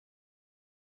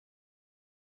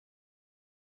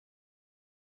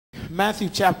Matthew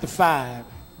chapter 5.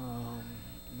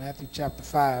 Matthew chapter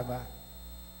 5.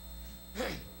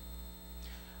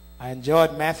 I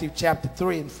enjoyed Matthew chapter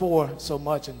 3 and 4 so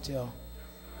much until...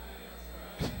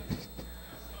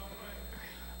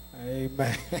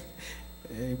 Amen.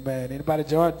 Amen. Anybody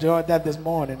enjoyed that this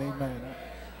morning? Amen.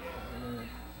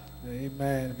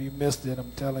 Amen. If you missed it,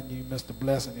 I'm telling you, you missed the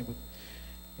blessing.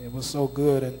 It was so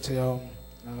good until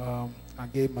I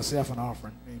gave myself an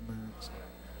offering. Amen. So.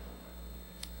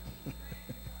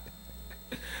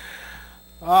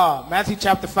 Matthew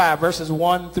chapter 5, verses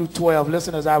 1 through 12.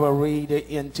 Listen as I will read it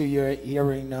into your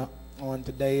hearing on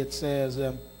today. It says,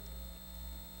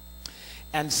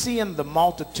 and seeing the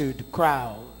multitude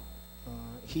crowd,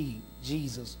 he,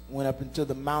 Jesus, went up into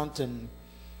the mountain,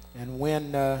 and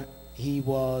when he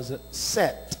was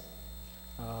set,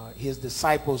 his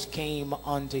disciples came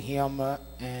unto him,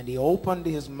 and he opened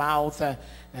his mouth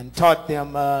and taught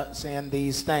them, saying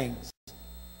these things.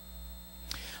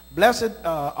 Blessed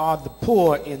are the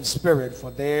poor in spirit, for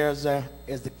theirs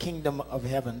is the kingdom of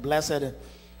heaven. Blessed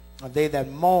are they that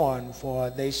mourn, for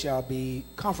they shall be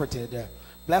comforted.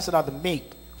 Blessed are the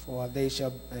meek, for they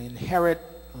shall inherit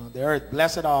the earth.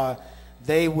 Blessed are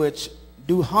they which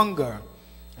do hunger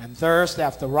and thirst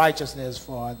after righteousness,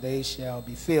 for they shall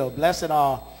be filled. Blessed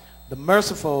are the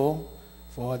merciful,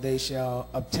 for they shall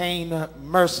obtain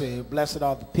mercy. Blessed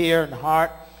are the pure in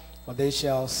heart, for they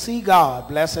shall see God.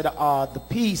 Blessed are the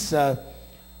peace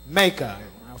maker,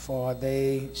 for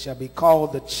they shall be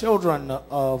called the children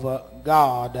of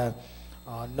God.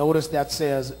 Notice that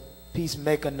says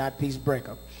peacemaker, not peace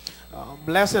breaker.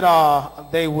 Blessed are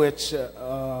they which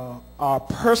are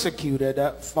persecuted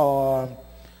for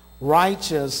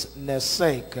righteousness'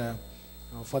 sake,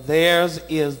 for theirs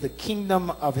is the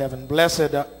kingdom of heaven.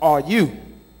 Blessed are you,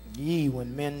 ye,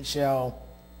 when men shall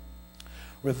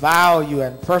revile you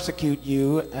and persecute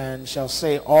you, and shall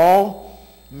say all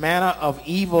manner of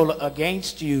evil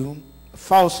against you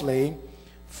falsely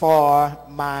for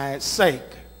my sake.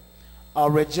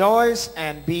 Rejoice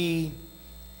and be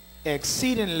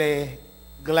exceedingly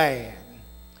glad,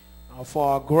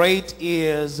 for great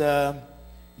is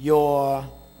your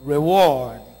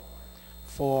reward.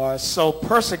 For so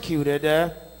persecuted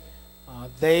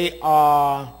they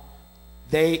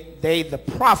the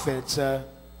prophets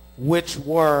which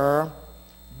were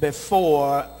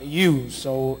before you.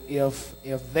 So if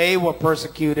they were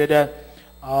persecuted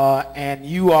and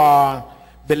you are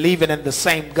believing in the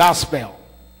same gospel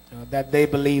that they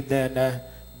believed in,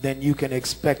 then you can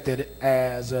expect it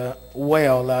as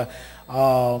well.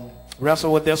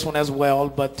 Wrestle with this one as well,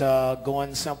 but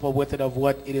going simple with it of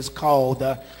what it is called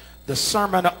the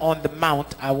Sermon on the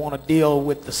Mount. I want to deal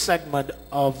with the segment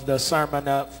of the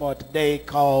sermon for today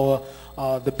called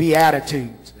the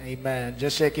Beatitudes. Amen.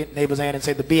 Just shake your neighbor's hand and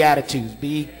say the Beatitudes.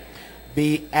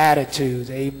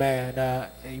 Beatitudes. Amen.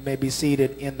 You may be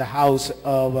seated in the house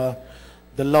of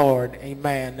the Lord.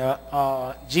 Amen.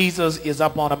 Jesus is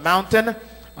up on a mountain.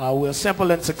 We're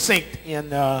simple and succinct in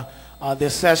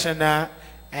this session,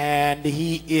 and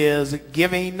he is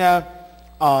giving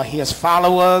his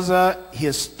followers,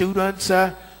 his students,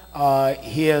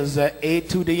 his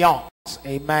étudiants,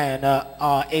 amen,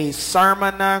 a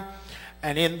sermon.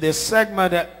 And in this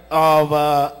segment of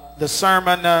the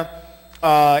sermon,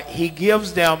 he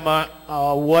gives them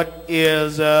what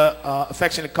is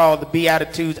affectionately called the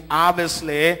Beatitudes,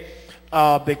 obviously,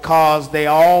 because they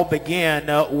all begin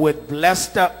with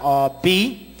blessed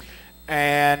be,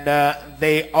 and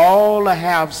they all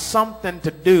have something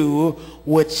to do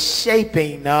with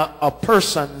shaping a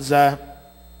person's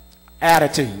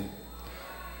attitude.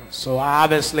 So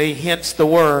obviously, hence the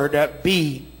word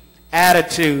be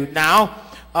attitude. Now,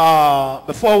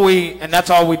 before and that's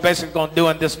all we're basically going to do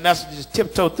in this message, is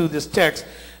tiptoe through this text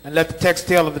and let the text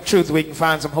tell of the truth. We can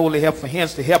find some holy help for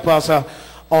hints to help us on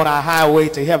our highway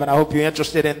to heaven. I hope you're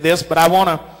interested in this, but I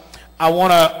want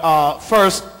to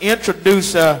first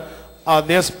introduce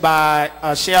this by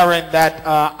sharing that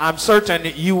I'm certain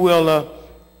you will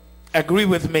agree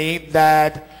with me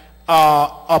that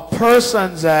a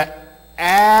person's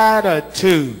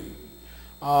attitude,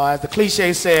 as the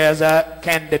cliche says,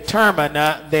 can determine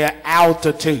their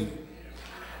altitude.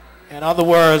 In other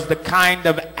words, the kind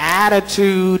of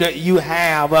attitude you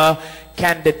have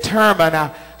can determine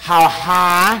how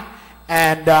high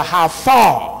and how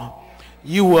far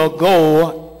you will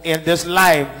go in this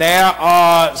life. There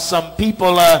are some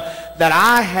people that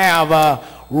I have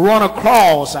run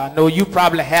across. I know you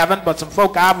probably haven't, but some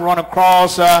folk I've run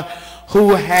across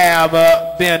who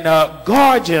have been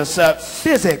gorgeous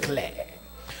physically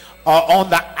on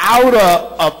the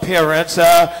outer appearance,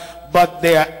 but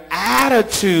their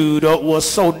attitude was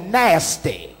so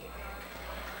nasty.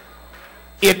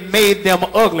 it made them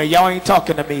ugly. Y'all ain't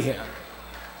talking to me here.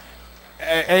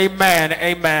 Amen,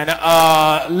 amen.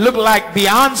 Look like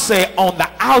Beyonce on the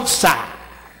outside,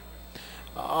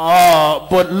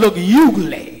 but look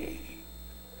ugly.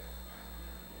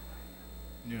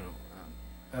 You know,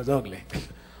 that's ugly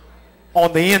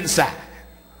on the inside.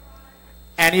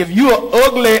 And if you're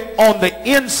ugly on the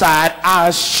inside, I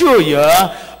assure you,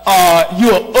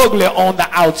 you're ugly on the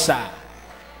outside.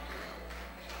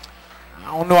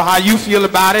 I don't know how you feel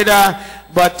about it,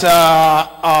 but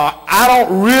I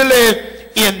don't really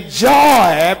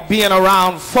enjoy being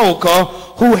around folk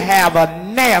who have a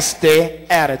nasty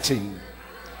attitude.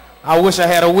 I wish I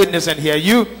had a witness in here.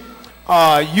 You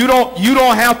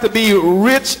don't have to be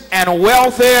rich and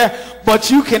wealthy, but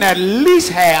you can at least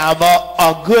have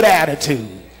a good attitude.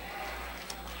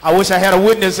 I wish I had a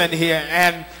witness in here.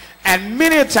 And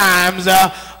many times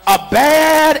a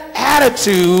bad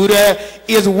attitude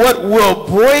is what will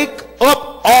break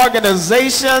up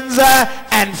organizations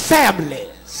and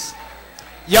families.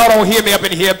 Y'all don't hear me up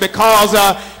in here because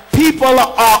people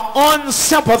are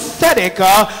unsympathetic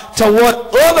to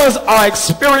what others are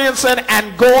experiencing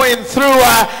and going through,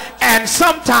 and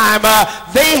sometimes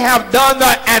they have done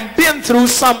and been through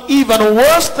some even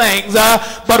worse things,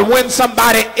 but when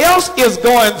somebody else is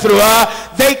going through,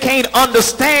 they can't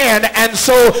understand, and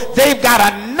so they've got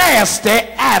a nasty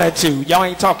attitude. Y'all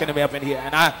ain't talking to me up in here.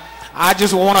 And I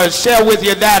just want to share with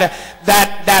you that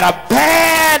a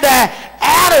bad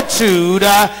attitude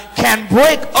can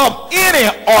break up any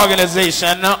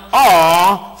organization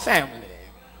or family.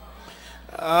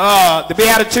 The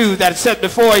Beatitudes that is set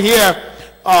before here,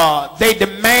 they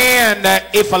demand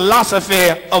a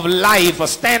philosophy of life, a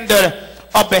standard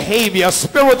of behavior, a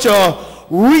spiritual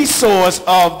resource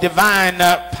of divine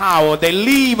power. They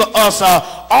leave us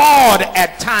awed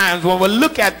at times when we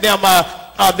look at them.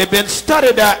 They've been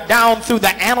studied down through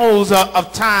the annals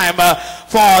of time,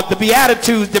 for the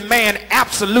Beatitudes demand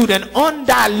absolute and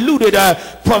undiluted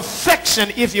perfection,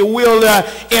 if you will,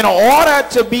 in order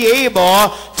to be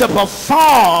able to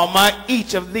perform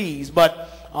each of these. But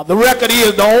the record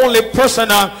is the only person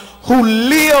who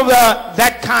lived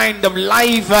that kind of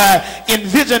life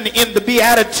envisioned in the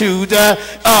Beatitudes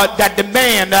that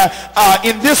demand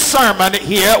in this sermon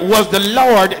here was the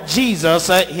Lord Jesus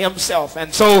himself.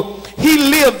 And so he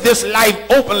lived this life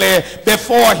openly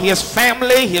before his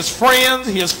family, his friends,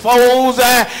 his foes,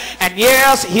 and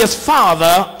yes, his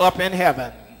Father up in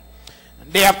heaven.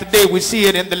 Day after day we see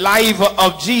it in the life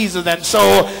of Jesus, and so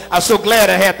I'm so glad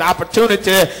I had the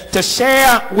opportunity to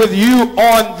share with you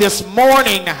on this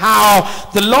morning how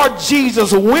the Lord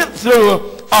Jesus went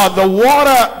through the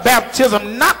water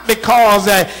baptism, not because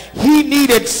he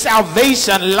needed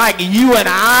salvation like you and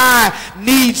I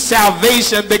need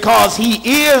salvation, because he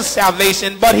is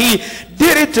salvation, but he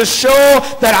did it to show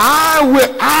that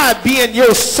I being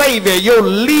your Savior, your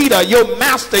leader, your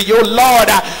master, your Lord,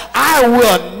 I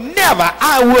will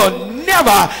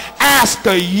never ask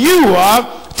you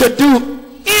to do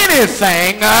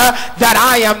anything that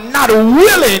I am not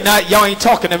willing, y'all ain't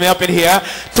talking to me up in here,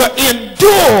 to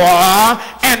endure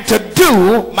and to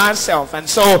do myself. And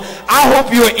so I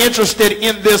hope you're interested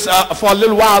in this for a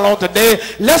little while on today.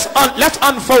 Let's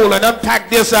unfold and unpack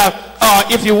this,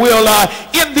 if you will,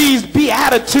 in these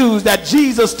Beatitudes that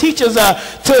Jesus teaches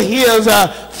to his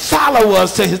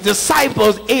followers, to his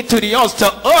disciples, and to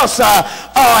us.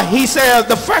 He says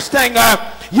the first thing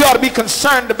you ought to be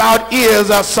concerned about is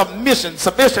submission.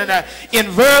 Submission. In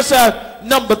verse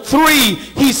number 3,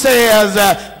 he says,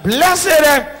 blessed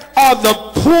are the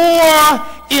poor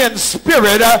in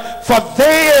spirit, for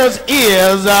theirs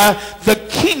is the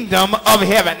kingdom of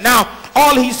heaven. Now,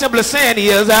 all he's simply saying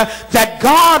is that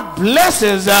God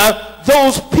blesses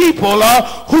those people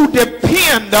who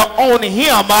depend on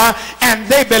him, and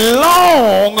they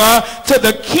belong to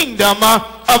the kingdom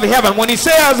of heaven. When he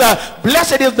says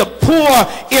blessed is the poor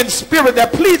in spirit,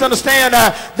 that please understand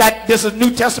that this is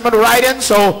New Testament writing,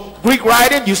 so Greek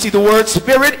writing, you see the word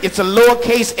spirit, it's a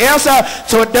lowercase s,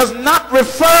 so it does not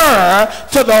refer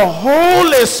to the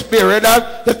Holy Spirit,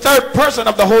 the third person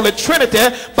of the Holy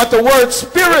Trinity, but the word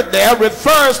spirit there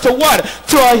refers to what?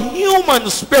 To a human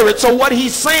spirit. So what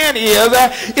he's saying is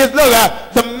look,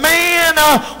 the man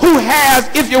who has,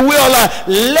 if you will,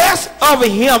 less of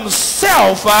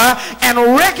himself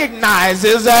and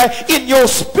recognizes in your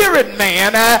spirit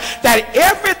man that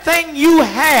everything you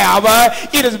have,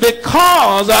 it is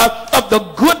because of the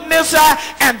goodness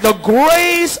and the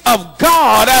grace of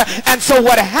God. And so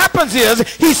what happens is,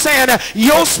 he's saying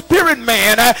your spirit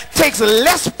man takes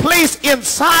less place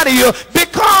inside of you,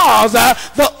 because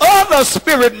the other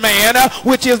spirit man,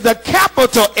 which is the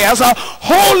capital S,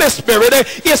 Holy Spirit,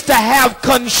 is to have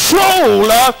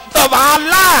control of our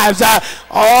lives.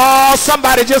 Oh,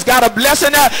 somebody just got a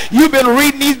blessing. You've been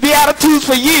reading these Beatitudes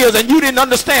for years and you didn't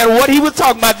understand what he was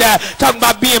talking about there. Talking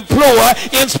about being poor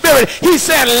in spirit. He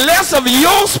said less of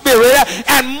your spirit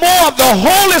and more of the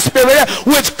Holy Spirit,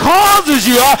 which causes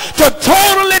you to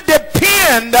totally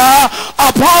depend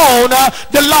upon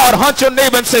the Lord. Hunt your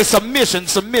neighbor and say submission,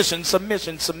 submission,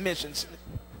 submission, submission.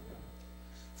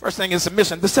 First thing is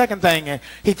submission. The second thing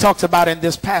he talks about in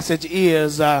this passage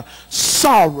is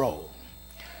sorrow.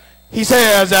 He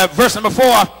says, verse number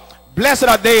 4, blessed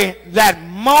are they that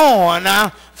mourn,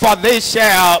 for they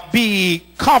shall be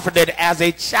comforted. As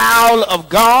a child of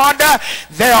God,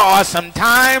 there are some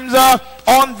times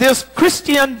on this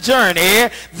Christian journey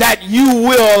that you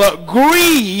will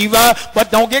grieve,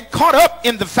 but don't get caught up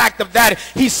in the fact of that.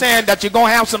 He's saying that you're going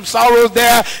to have some sorrows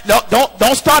there.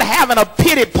 Don't start having a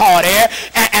pity party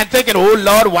and thinking, oh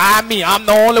Lord, why me? I'm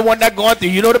the only one that's going through.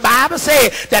 You know, the Bible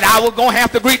says that I was going to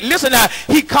have to grieve. Listen,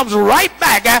 he comes right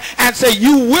back and say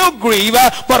you will grieve,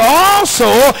 but also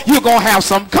you're going to have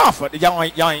some comfort. Y'all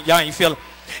ain't feeling.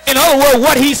 In other words,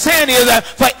 what he's saying is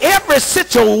for every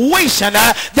situation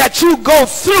that you go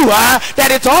through, that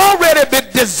it's already been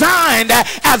designed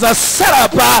as a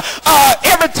setup.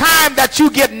 Every time that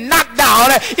you get knocked down,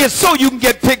 it's so you can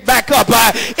get picked back up.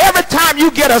 Every time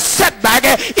you get a setback,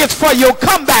 it's for your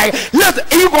comeback. Listen,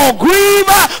 you're going to grieve,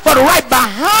 but right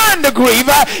behind the grief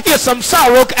is some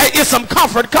sorrow, is some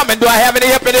comfort coming. Do I have any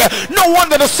help in here? No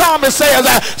wonder the psalmist says,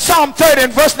 Psalm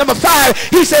 30 and verse number 5,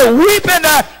 he said, weeping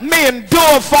may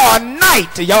endure for a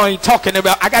night. Y'all ain't talking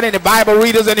about, I got any Bible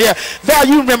readers in here? Val,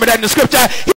 you remember that in the scripture.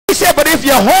 He said, but if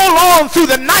you hold on through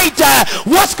the night,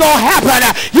 what's going to happen?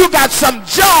 You got some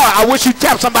joy. I wish you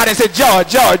tap somebody and say, joy,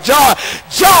 joy, joy,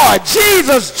 joy.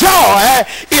 Jesus' joy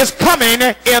is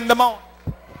coming in the morning.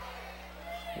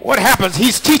 What happens?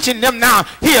 He's teaching them now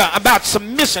here about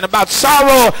submission, about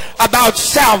sorrow, about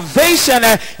salvation.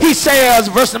 He says,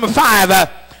 verse number 5,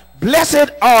 blessed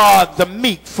are the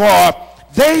meek, for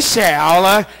they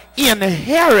shall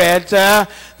inherit the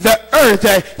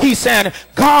earth. He's saying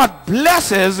God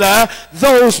blesses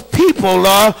those people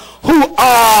who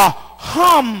are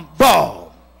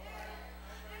humble.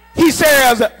 He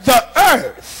says the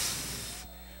earth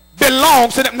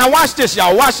belongs to them. Now watch this,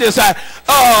 y'all. Watch this.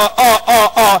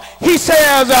 He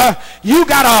says you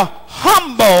gotta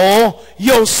humble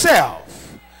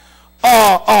yourself.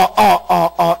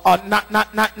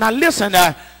 Now listen.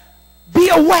 Be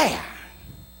aware.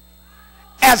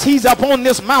 As he's up on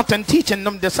this mountain teaching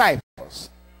them disciples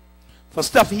for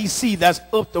stuff he see that's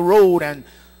up the road and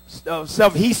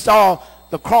stuff he saw,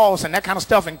 the cross and that kind of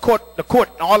stuff, and the court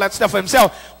and all that stuff for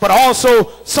himself, but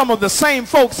also some of the same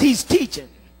folks he's teaching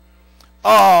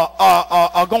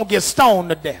are gonna get stoned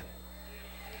to death.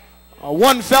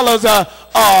 One fella's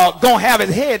gonna have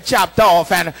his head chopped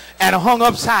off and hung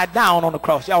upside down on the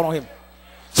cross. Y'all don't hear me?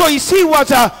 So you see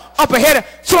what's up ahead.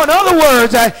 So in other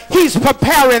words, he's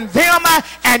preparing them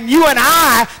and you and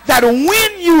I, that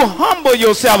when you humble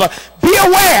yourself, be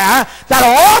aware that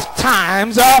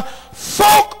oftentimes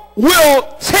folk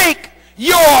will take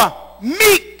your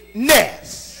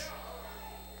meekness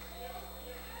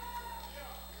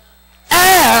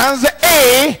as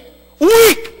a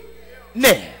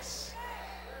weakness.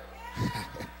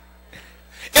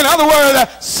 In other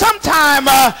words, sometimes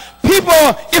people,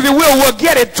 if you will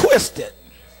get it twisted.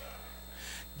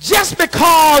 Just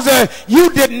because you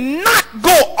did not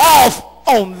go off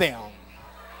on them.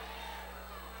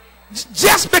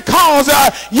 Just because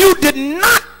you did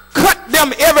not cut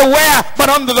them everywhere but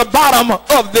under the bottom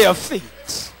of their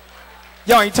feet.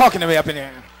 Y'all ain't talking to me up in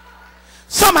here.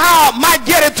 Somehow might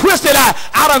get it twisted.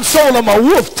 I done sold them a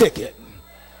wolf ticket.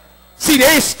 See,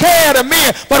 they scared of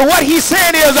men. But what he's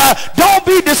saying is, don't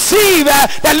be deceived.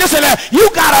 That listen, you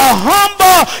got to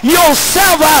humble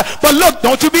yourself. But look,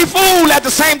 don't you be fooled at the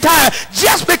same time.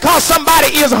 Just because somebody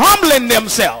is humbling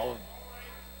themselves,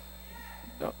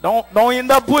 don't end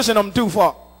up pushing them too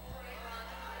far.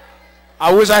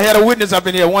 I wish I had a witness up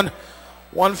in here.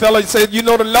 One fellow said, you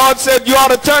know, the Lord said you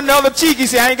ought to turn the other cheek. He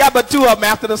said, I ain't got but two of them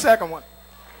after the second one.